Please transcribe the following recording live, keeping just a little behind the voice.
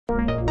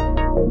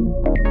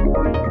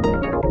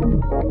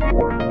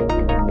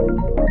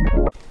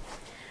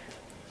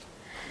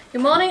Good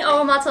morning,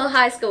 Oromato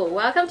High School.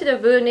 Welcome to the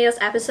VU News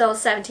episode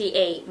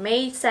 78,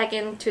 May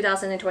 2nd,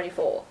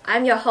 2024.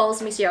 I'm your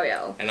host, Miss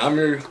Yo-Yo. And I'm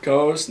your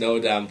co-host,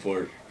 Noah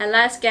Davenport. And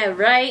let's get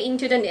right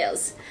into the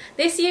news.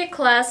 This year's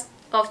class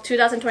of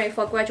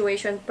 2024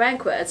 graduation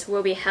banquets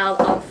will be held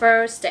on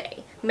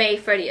Thursday, May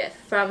 30th,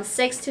 from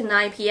 6 to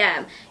 9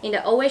 p.m. in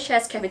the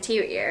OHS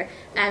cafeteria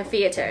and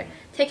theater.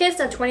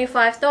 Tickets are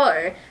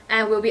 $25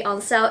 and will be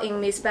on sale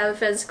in Miss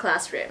Bevan's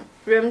classroom,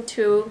 room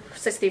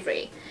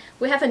 263.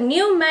 We have a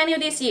new menu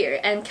this year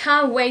and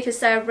can't wait to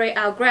celebrate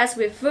our grads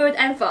with food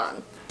and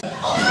fun.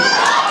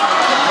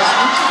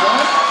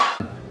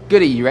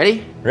 Goody, you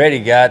ready?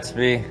 Ready,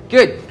 Gatsby.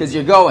 Good, because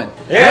you're going.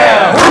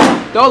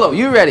 Yeah! Dolo,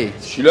 you ready?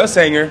 Sheila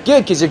Sanger.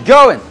 Good, because you're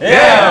going.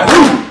 Yeah!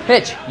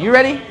 Hitch, you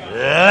ready?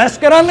 Let's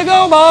get on the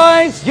go,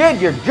 boys! Good,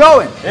 you're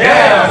going.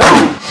 Yeah!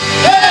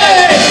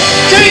 Hey!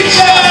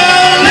 Teacher!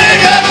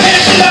 Lick up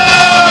his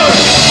load!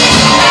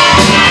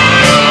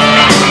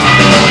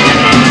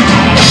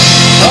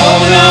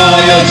 Oh no,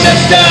 you're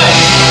just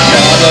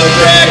another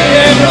brick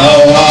in the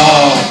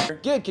wall!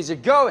 Good, because you're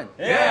going.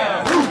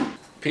 Yeah!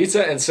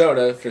 Pizza and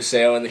soda for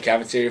sale in the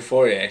cafeteria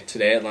foyer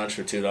today at lunch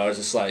for $2 a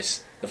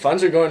slice. The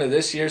funds are going to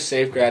this year's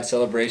Safe Grad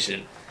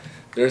celebration.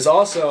 There's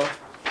also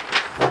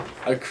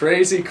a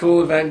crazy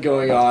cool event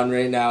going on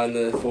right now in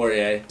the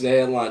foyer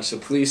today at lunch, so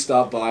please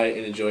stop by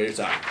and enjoy your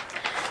time.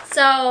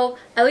 So,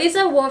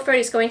 Elisa Warford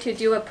is going to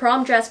do a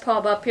prom dress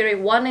pop-up period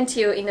 1 and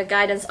 2 in the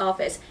guidance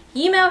office.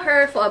 Email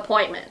her for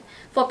appointment.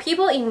 For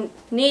people in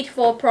need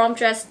for prom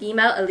dress,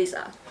 email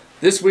Elisa.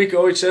 This week,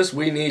 OHS,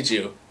 we need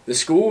you. The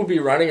school will be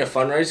running a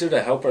fundraiser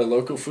to help our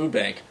local food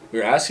bank.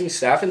 We're asking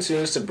staff and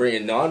students to bring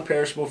in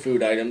non-perishable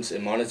food items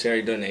and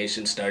monetary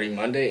donations starting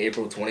Monday,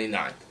 April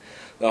 29th.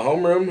 The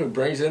homeroom who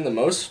brings in the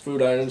most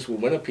food items will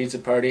win a pizza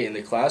party, and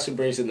the class who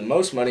brings in the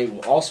most money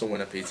will also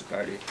win a pizza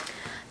party.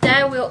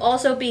 There will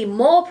also be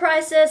more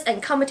prizes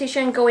and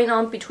competition going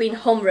on between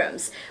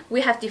homerooms.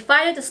 We have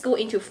divided the school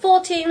into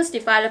 4 teams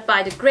divided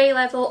by the grade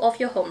level of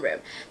your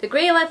homeroom. The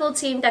grade level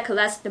team that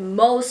collects the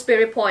most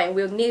spirit point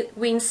will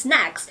win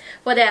snacks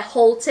for their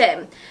whole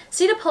team.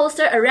 See the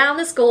poster around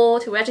the school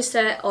to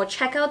register or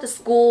check out the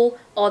school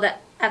or the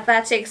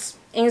athletics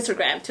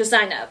Instagram to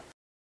sign up.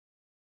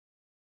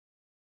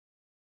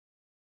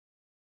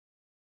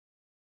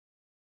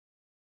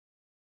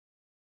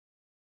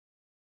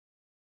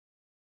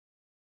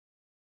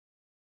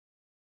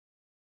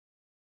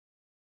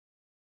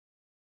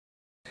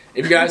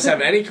 If you guys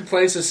have any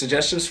complaints or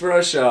suggestions for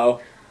our show,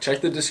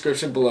 check the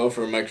description below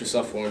for a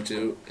Microsoft form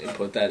to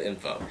input that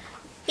info.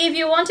 If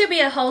you want to be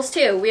a host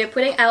too, we are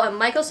putting out a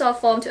Microsoft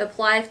form to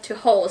apply to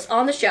host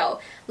on the show.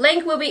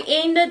 Link will be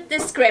in the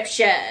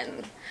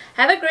description.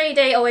 Have a great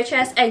day,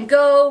 OHS, and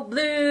go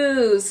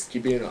Blues!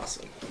 Keep being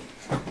awesome.